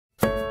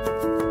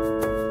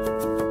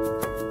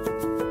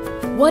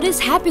What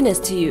is happiness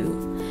to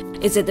you?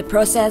 Is it the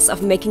process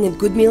of making a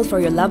good meal for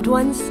your loved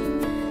ones?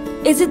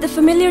 Is it the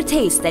familiar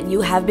taste that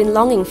you have been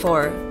longing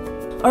for?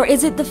 Or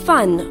is it the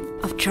fun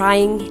of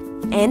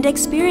trying and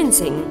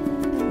experiencing?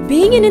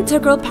 Being an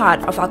integral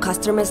part of our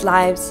customers'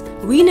 lives,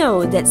 we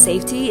know that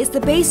safety is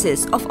the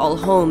basis of all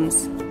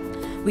homes.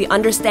 We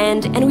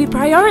understand and we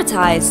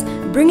prioritize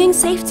bringing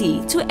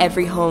safety to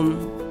every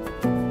home.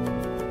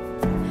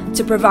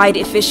 To provide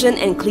efficient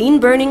and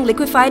clean-burning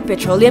liquefied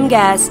petroleum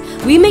gas,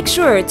 we make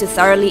sure to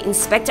thoroughly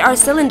inspect our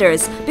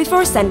cylinders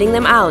before sending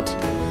them out,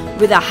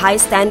 with a high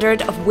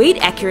standard of weight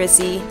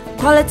accuracy,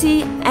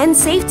 quality, and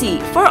safety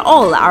for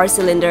all our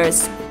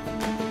cylinders.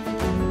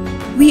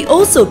 We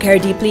also care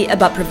deeply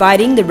about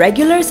providing the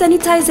regular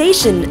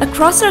sanitization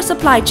across our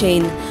supply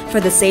chain for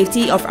the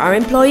safety of our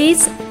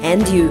employees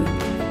and you.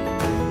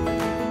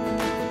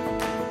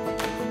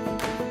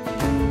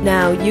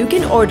 Now you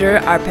can order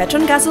our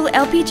Petron Gasul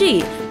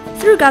LPG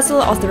through Gasul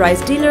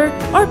authorized dealer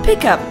or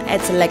pick up at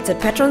selected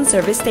Petron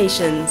service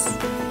stations.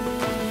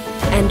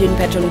 And in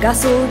Petron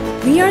Gasul,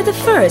 we are the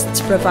first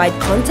to provide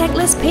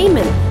contactless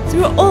payment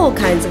through all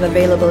kinds of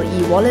available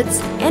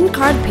e-wallets and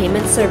card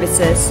payment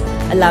services,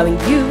 allowing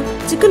you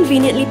to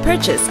conveniently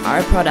purchase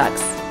our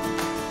products.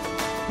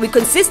 We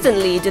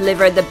consistently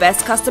deliver the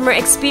best customer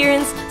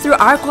experience through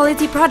our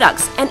quality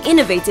products and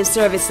innovative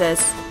services.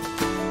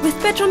 With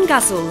Petron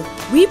Gasul,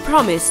 we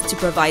promise to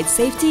provide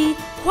safety,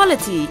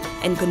 quality,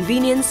 and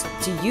convenience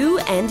to you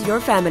and your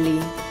family.